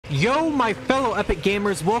Yo, my fellow epic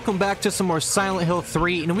gamers, welcome back to some more Silent Hill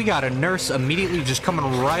 3, and we got a nurse immediately just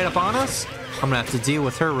coming right up on us. I'm gonna have to deal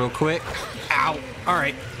with her real quick. Ow.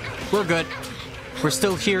 Alright, we're good. We're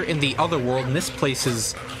still here in the other world, and this place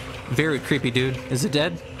is very creepy, dude. Is it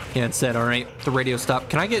dead? Yeah, it's dead. Alright, the radio stopped.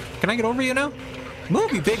 Can I get over you now?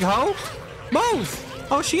 Move, you big hoe! Move!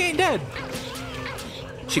 Oh, she ain't dead.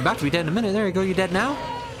 She about to be dead in a minute. There you go, you dead now?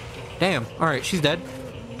 Damn. Alright, she's dead.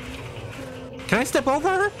 Can I step over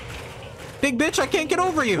her? Big bitch, I can't get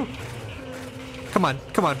over you. Come on,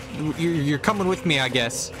 come on. You're coming with me, I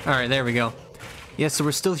guess. All right, there we go. Yeah, so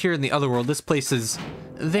we're still here in the other world. This place is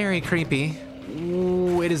very creepy.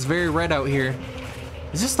 Ooh, it is very red out here.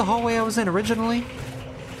 Is this the hallway I was in originally?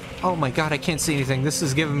 Oh my god, I can't see anything. This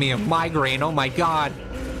is giving me a migraine. Oh my god.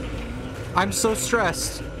 I'm so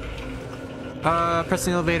stressed. Press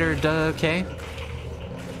the elevator. Okay.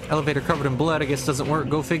 Elevator covered in blood, I guess doesn't work.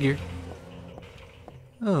 Go figure.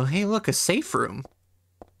 Oh, hey, look, a safe room.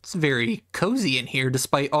 It's very cozy in here,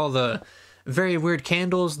 despite all the very weird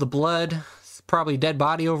candles, the blood. It's probably a dead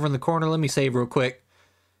body over in the corner. Let me save real quick.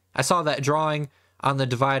 I saw that drawing on the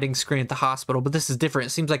dividing screen at the hospital, but this is different.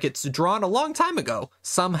 It seems like it's drawn a long time ago,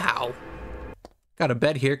 somehow. Got a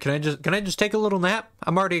bed here. Can I just take a little nap?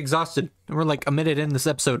 I'm already exhausted. We're like a minute in this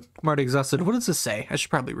episode. I'm already exhausted. What does this say? I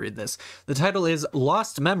should probably read this. The title is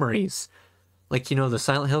Lost Memories. Like, you know, the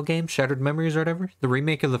Silent Hill game, Shattered Memories or whatever? The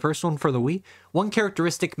remake of the first one for the Wii? One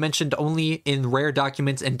characteristic mentioned only in rare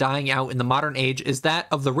documents and dying out in the modern age is that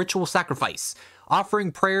of the ritual sacrifice.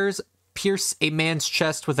 Offering prayers pierce a man's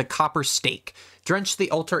chest with a copper stake. Drench the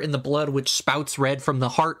altar in the blood which spouts red from the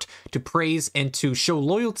heart to praise and to show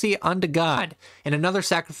loyalty unto God. And another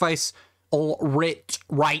sacrifice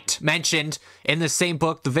right mentioned in the same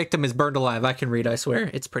book, the victim is burned alive. I can read, I swear.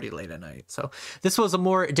 It's pretty late at night. So this was a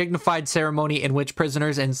more dignified ceremony in which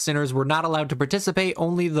prisoners and sinners were not allowed to participate.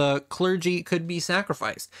 Only the clergy could be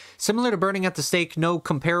sacrificed. Similar to burning at the stake, no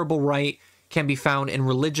comparable rite can be found in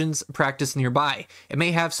religions practiced nearby. It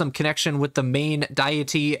may have some connection with the main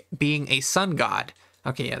deity being a sun god.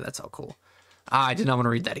 Okay, yeah, that's all cool. I did not want to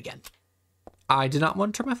read that again. I did not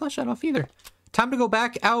want to turn my flashlight off either. Time to go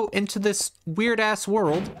back out into this weird-ass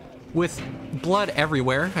world with blood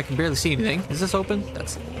everywhere. I can barely see anything. Is this open?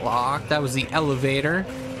 That's locked. That was the elevator.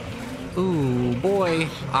 Ooh, boy.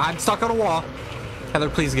 I'm stuck on a wall. Heather,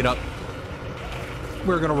 please get up.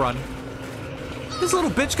 We're gonna run. This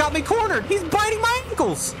little bitch got me cornered. He's biting my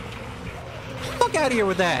ankles. Fuck out of here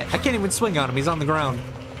with that. I can't even swing on him. He's on the ground.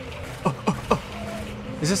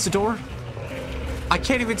 Is this the door? I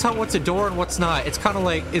can't even tell what's a door and what's not. It's kind of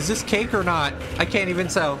like, is this cake or not? I can't even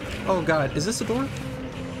tell. Oh god, is this a door?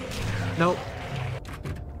 Nope.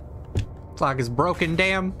 Clock is broken,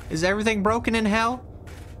 damn. Is everything broken in hell?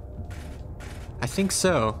 I think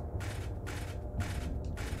so.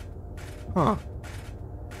 Huh.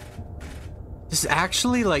 This is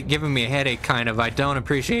actually like giving me a headache, kind of. I don't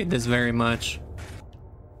appreciate this very much.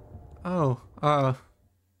 Oh,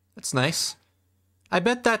 that's nice. I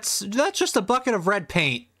bet that's just a bucket of red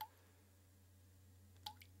paint.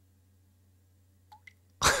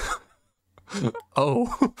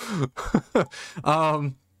 Oh.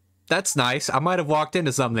 That's nice. I might have walked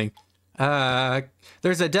into something.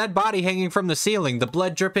 There's a dead body hanging from the ceiling. The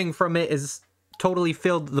blood dripping from it is totally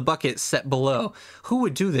filled the bucket set below. Who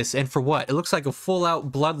would do this and for what? It looks like a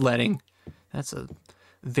full-out bloodletting. That's a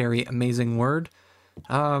very amazing word.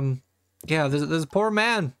 Yeah, there's a poor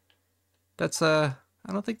man. That's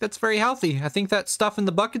I don't think that's very healthy. I think that stuff in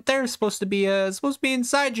the bucket there is supposed to be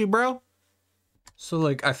inside you, bro. So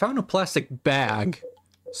like I found a plastic bag.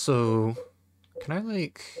 So can I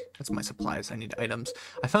like, that's my supplies. I need items.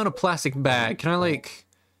 I found a plastic bag. Can I like,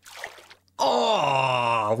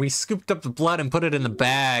 oh, we scooped up the blood and put it in the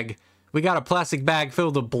bag. We got a plastic bag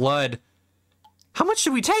filled with blood. How much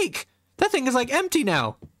did we take? That thing is like empty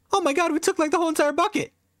now. Oh my god, we took like the whole entire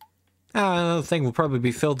bucket. The thing will probably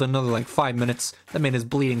be filled in another like 5 minutes. That man is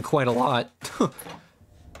bleeding quite a lot.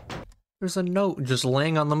 There's a note just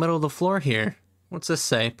laying on the middle of the floor here. What's this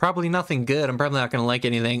say? Probably nothing good. I'm probably not going to like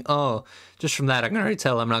anything. Oh, just from that I can already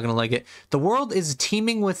tell I'm not going to like it. The world is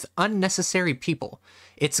teeming with unnecessary people.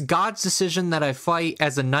 It's God's decision that I fight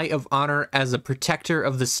as a knight of honor, as a protector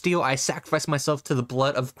of the steel. I sacrifice myself to the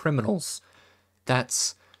blood of criminals.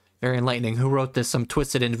 That's very enlightening. Who wrote this? Some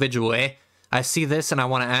twisted individual, eh? I see this and I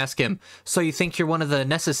want to ask him, so you think you're one of the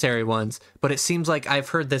necessary ones, but it seems like I've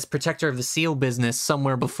heard this protector of the seal business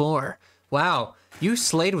somewhere before. Wow, you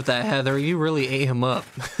slayed with that, Heather. You really ate him up.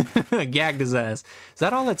 Gagged his ass. Is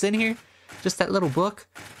that all that's in here? Just that little book?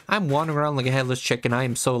 I'm wandering around like a headless chicken. I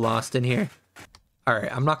am so lost in here.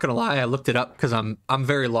 Alright, I'm not gonna lie, I looked it up because I'm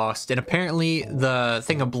very lost. And apparently the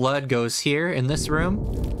thing of blood goes here in this room.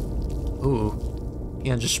 Ooh.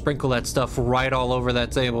 Yeah, just sprinkle that stuff right all over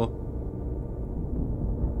that table.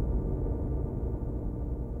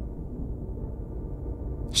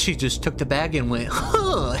 She just took the bag and went,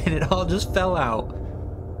 huh, and it all just fell out.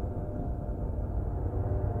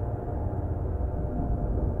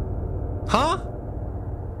 Huh?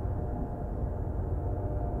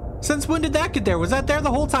 Since when did that get there? Was that there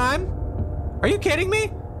the whole time? Are you kidding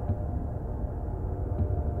me?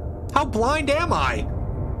 How blind am I?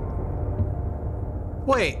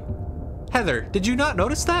 Wait, Heather, did you not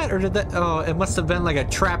notice that? Or did that, oh, it must have been like a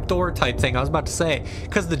trapdoor type thing, I was about to say.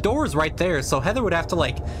 Because the door is right there, so Heather would have to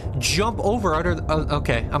like jump over under,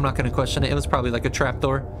 okay, I'm not gonna question it. It was probably like a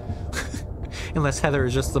trapdoor. Unless Heather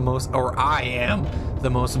is just the most, or I am the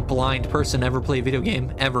most blind person to ever play a video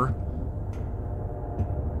game, ever.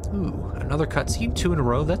 Ooh, another cutscene, 2 in a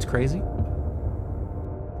row, that's crazy.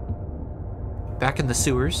 Back in the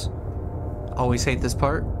sewers. Always hate this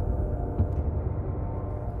part.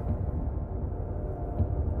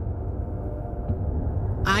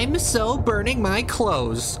 I'm so burning my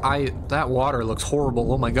clothes. That water looks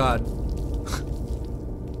horrible, oh my god.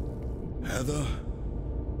 Heather?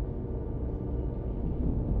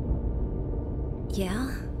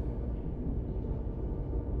 Yeah?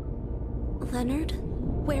 Leonard?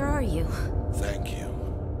 Where are you? Thank you.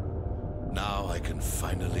 Now I can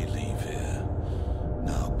finally leave here.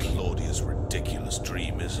 Now Claudia's ridiculous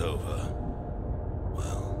dream is over.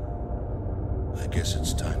 Well, I guess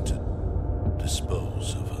it's time to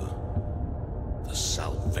dispose of her. The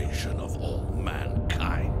salvation of all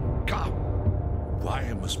mankind. God!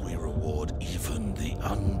 Why must we reward even the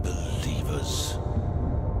unbelievers?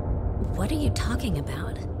 What are you talking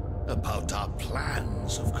about? About our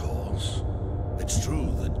plans, of course. It's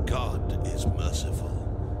true that God is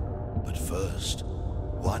merciful, but first,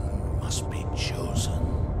 one must be chosen.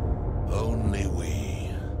 Only we,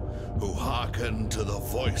 who hearken to the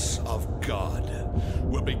voice of God,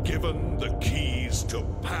 will be given the keys to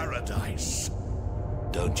paradise.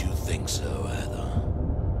 Don't you think so, Heather?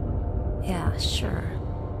 Yeah, sure.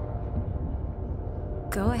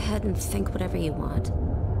 Go ahead and think whatever you want.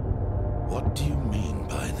 What do you mean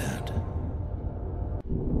by that?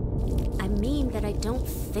 I mean that I don't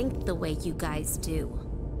think the way you guys do.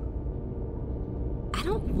 I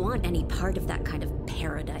don't want any part of that kind of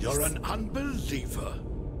paradise. You're an unbeliever.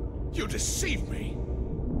 You deceive me.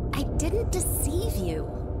 I didn't deceive you.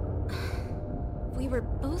 We were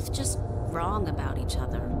both just wrong about each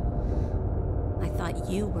other. I thought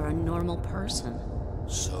you were a normal person.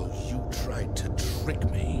 So you tried to trick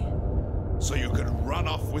me? So you could run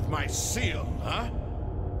off with my seal, huh?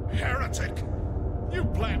 Heretic! You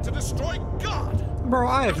plan to destroy God! Bro,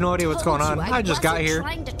 I have no idea what's going on. I just got here. I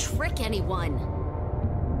wasn't trying to trick anyone.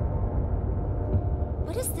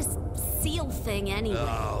 What is this seal thing anyway?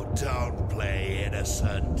 Oh, don't play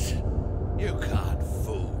innocent. You can't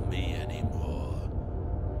fool me anymore.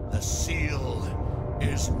 The seal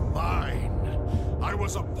is mine. I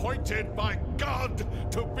was appointed by God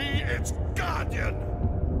to be its guardian.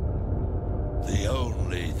 The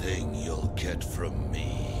only thing you'll get from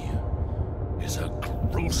me is a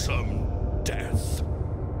gruesome death.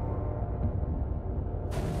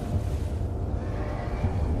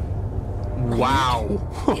 Wow.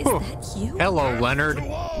 Is that you? Hello, Leonard. To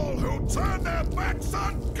all who turn their backs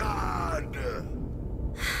on God!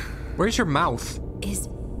 Where's your mouth? Is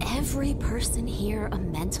every person here a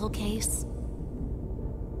mental case?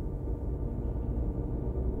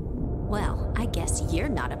 Well, I guess you're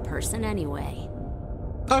not a person anyway.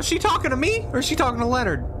 Oh, is she talking to me? Or is she talking to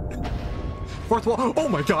Leonard? Fourth wall. Oh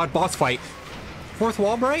my god, boss fight. Fourth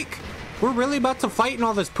wall break? We're really about to fight in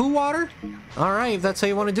all this poo water? Alright, if that's how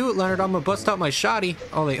you want to do it, Leonard, I'm gonna bust out my shotty.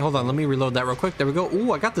 Oh, wait, hold on. Let me reload that real quick. There we go.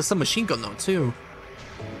 Ooh, I got the submachine gun, though, too.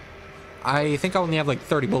 I think I only have, like,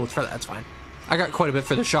 30 bullets for that. That's fine. I got quite a bit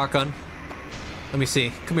for the shotgun. Let me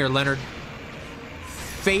see. Come here, Leonard.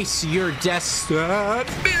 Face your destiny.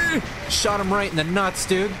 Shot him right in the nuts,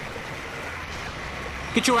 dude.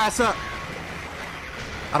 Get your ass up.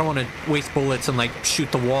 I don't want to waste bullets and, like,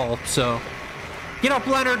 shoot the wall, so... Get up,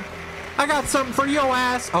 Leonard. I got something for your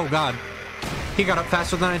ass. Oh, God. He got up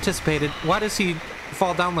faster than I anticipated. Why does he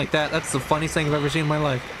fall down like that? That's the funniest thing I've ever seen in my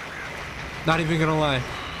life. Not even gonna lie.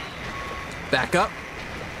 Back up.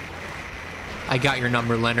 I got your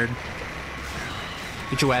number, Leonard.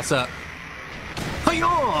 Get your ass up.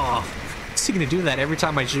 Hi-yah! Is he gonna do that every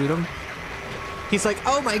time I shoot him? He's like,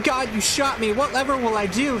 oh my god, you shot me. What lever will I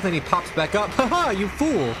do? Then he pops back up. Haha, you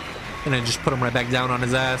fool. And I just put him right back down on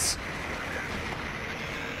his ass.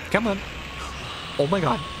 Come on. Oh my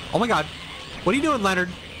god. Oh my god. What are you doing, Leonard?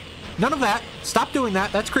 None of that. Stop doing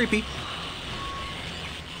that. That's creepy.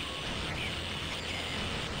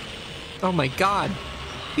 Oh my god.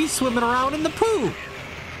 He's swimming around in the poo.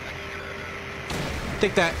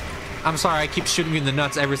 Think that... I'm sorry, I keep shooting you in the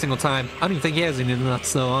nuts every single time. I don't even think he has any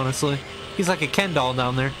nuts, though, honestly. He's like a Ken doll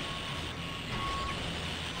down there.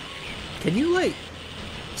 Can you, like,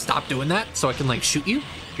 stop doing that so I can, like, shoot you?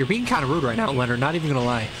 You're being kind of rude right now, Leonard. Not even gonna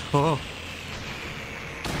lie. Oh.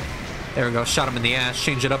 There we go. Shot him in the ass.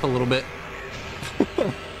 Change it up a little bit.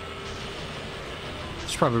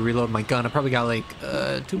 Should probably reload my gun. I probably got, like,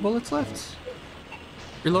 2 bullets left.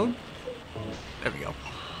 Reload. There we go.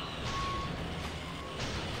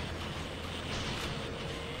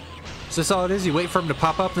 Is this all it is? You wait for him to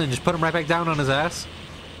pop up and then just put him right back down on his ass?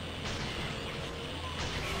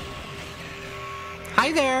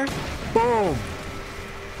 Hi there! Boom!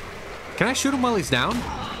 Can I shoot him while he's down?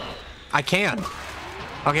 I can.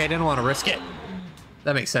 Okay, I didn't want to risk it.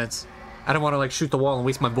 That makes sense. I don't want to like shoot the wall and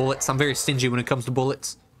waste my bullets. I'm very stingy when it comes to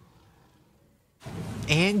bullets.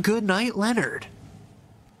 And good night, Leonard.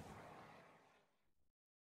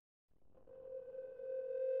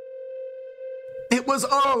 It was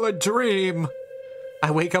all a dream.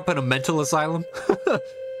 I wake up in a mental asylum.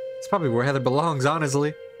 It's probably where Heather belongs,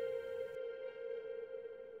 honestly.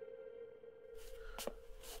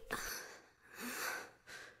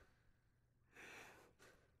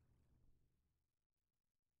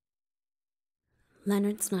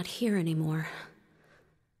 Leonard's not here anymore.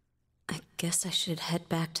 I guess I should head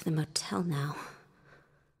back to the motel now.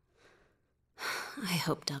 I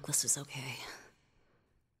hope Douglas is okay.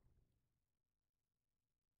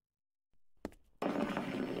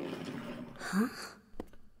 Huh?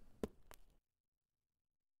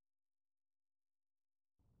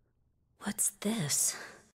 What's this?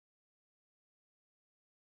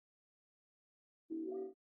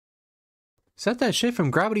 Is that shit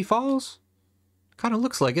from Gravity Falls? Kind of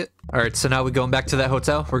looks like it. Alright, so now we're going back to that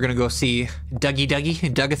hotel. We're gonna go see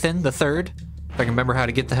Dougathan the Third. If I can remember how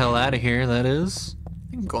to get the hell out of here, that is.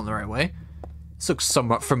 I think I'm going the right way. This looks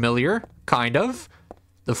somewhat familiar, kind of.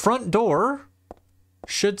 The front door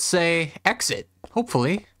should say exit,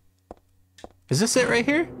 hopefully. Is this it right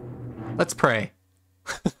here? Let's pray.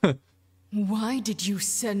 Why did you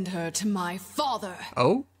send her to my father?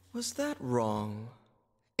 Oh? Was that wrong?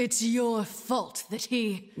 It's your fault that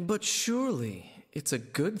he... But surely it's a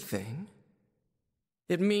good thing.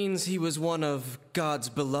 It means he was one of God's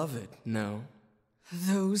beloved, no?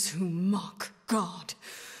 Those who mock God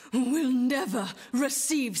will never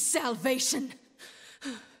receive salvation.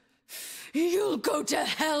 You'll go to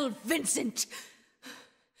hell, Vincent.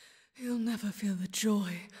 You'll never feel the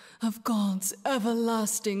joy of God's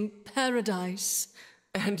everlasting paradise.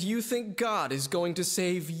 And you think God is going to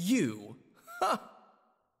save you? Ha!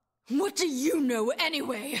 What do you know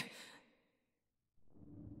anyway?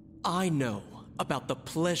 I know about the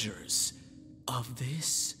pleasures of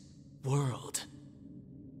this world.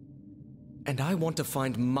 And I want to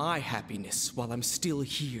find my happiness while I'm still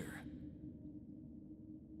here.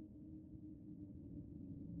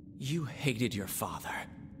 You hated your father,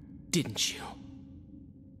 didn't you?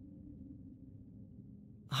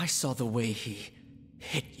 I saw the way he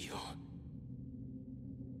hit you,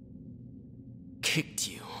 kicked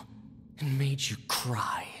you, and made you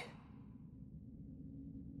cry.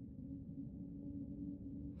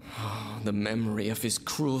 Oh, the memory of his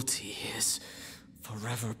cruelty is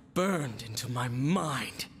forever burned into my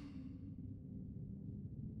mind.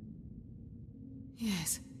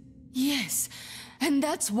 Yes, yes, and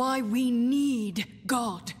that's why we need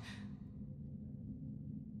God.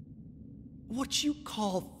 What you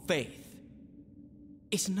call faith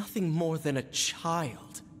is nothing more than a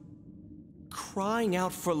child crying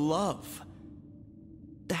out for love.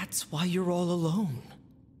 That's why you're all alone.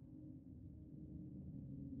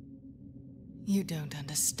 You don't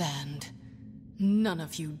understand. None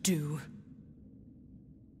of you do.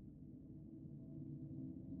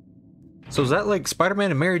 So is that like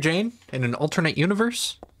Spider-Man and Mary Jane in an alternate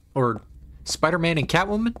universe? Or Spider-Man and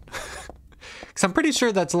Catwoman? Because I'm pretty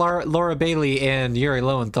sure that's Laura Bailey and Yuri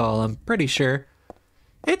Lowenthal. I'm pretty sure.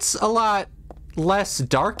 It's a lot less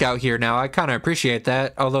dark out here now. I kind of appreciate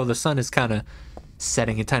that. Although the sun is kind of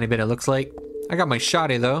setting a tiny bit, it looks like. I got my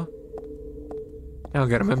shotty, though. Now I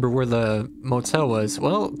gotta remember where the motel was.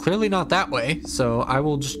 Well, clearly not that way. So I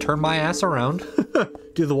will just turn my ass around.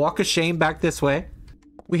 Do the walk of shame back this way.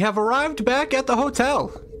 We have arrived back at the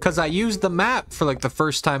hotel. Because I used the map for like the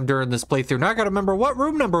first time during this playthrough. Now I gotta remember what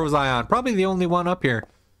room number was I on. Probably the only one up here.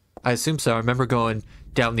 I assume so. I remember going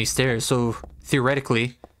down these stairs. So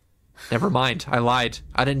theoretically, never mind. I lied.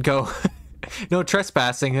 I didn't go No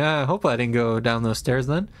trespassing. I hope I didn't go down those stairs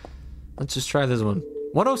then. Let's just try this one.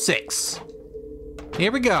 106.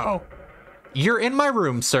 Here we go. You're in my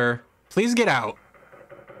room, sir. Please get out.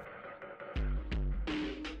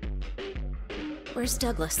 Where's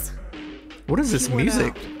Douglas? What is this He went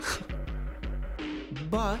music? out.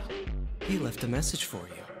 But he left a message for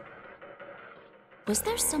you. Was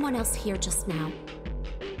there someone else here just now?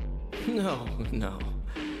 No.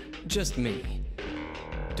 Just me.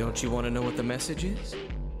 Don't you want to know what the message is?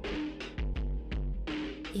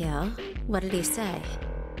 Yeah? What did he say?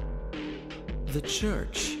 The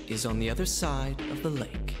church is on the other side of the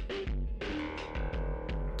lake.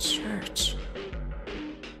 Church.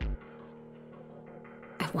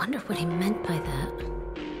 I wonder what he meant by that.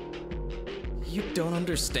 You don't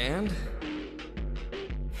understand?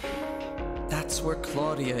 That's where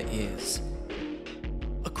Claudia is.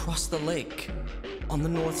 Across the lake, on the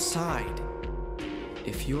north side.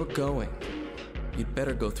 If you're going, you'd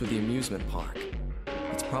better go through the amusement park.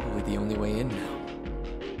 It's probably the only way in now.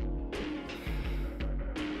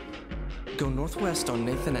 Go northwest on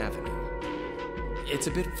Nathan Avenue. It's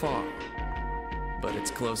a bit far, but it's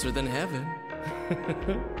closer than heaven.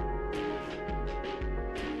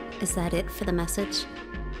 Is that it for the message?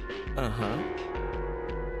 Uh-huh.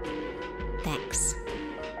 Thanks.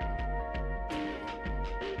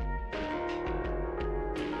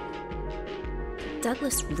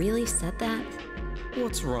 Douglas really said that?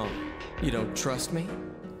 What's wrong? You don't trust me?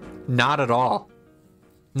 Not at all.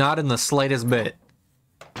 Not in the slightest bit.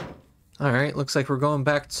 All right, looks like we're going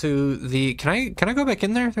back to the... Can I go back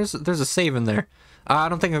in there? There's a save in there. I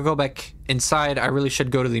don't think I'll go back inside. I really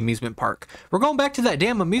should go to the amusement park. We're going back to that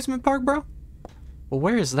damn amusement park, bro? Well,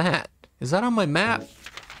 where is that? Is that on my map?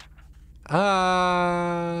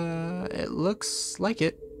 It looks like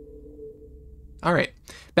it. All right,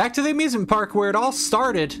 back to the amusement park where it all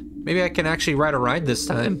started. Maybe I can actually ride a ride this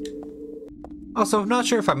time. Also, I'm not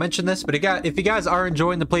sure if I mentioned this, but if you guys are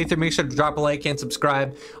enjoying the playthrough, make sure to drop a like and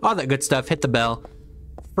subscribe. All that good stuff. Hit the bell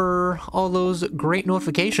for all those great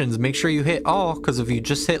notifications. Make sure you hit all, because if you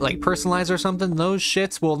just hit like personalize or something, those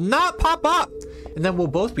shits will not pop up. And then we'll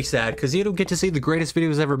both be sad, because you don't get to see the greatest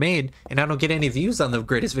videos ever made, and I don't get any views on the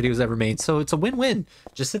greatest videos ever made. So it's a win-win.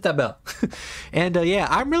 Just hit that bell. And yeah,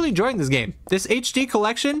 I'm really enjoying this game. This HD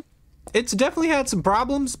collection, it's definitely had some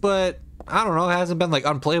problems, but I don't know, it hasn't been like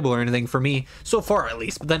unplayable or anything for me so far, at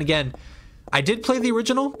least. But then again, I did play the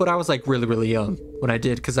original, but I was like really young when I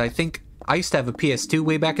did, because I think I used to have a PS2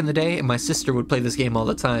 way back in the day, and my sister would play this game all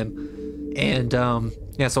the time. And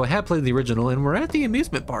yeah, so I had played the original, and we're at the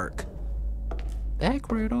amusement park,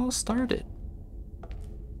 back where it all started.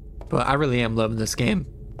 But I really am loving this game.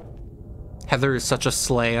 Heather is such a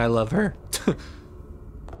slay. I love her.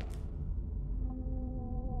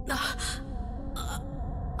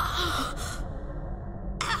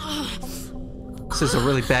 This is a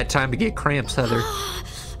really bad time to get cramps, Heather.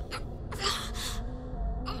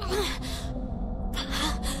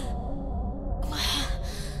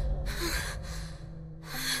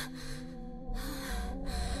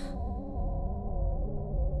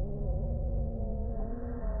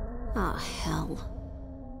 Oh, hell.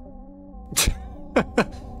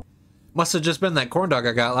 Must have just been that corn dog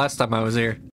I got last time I was here.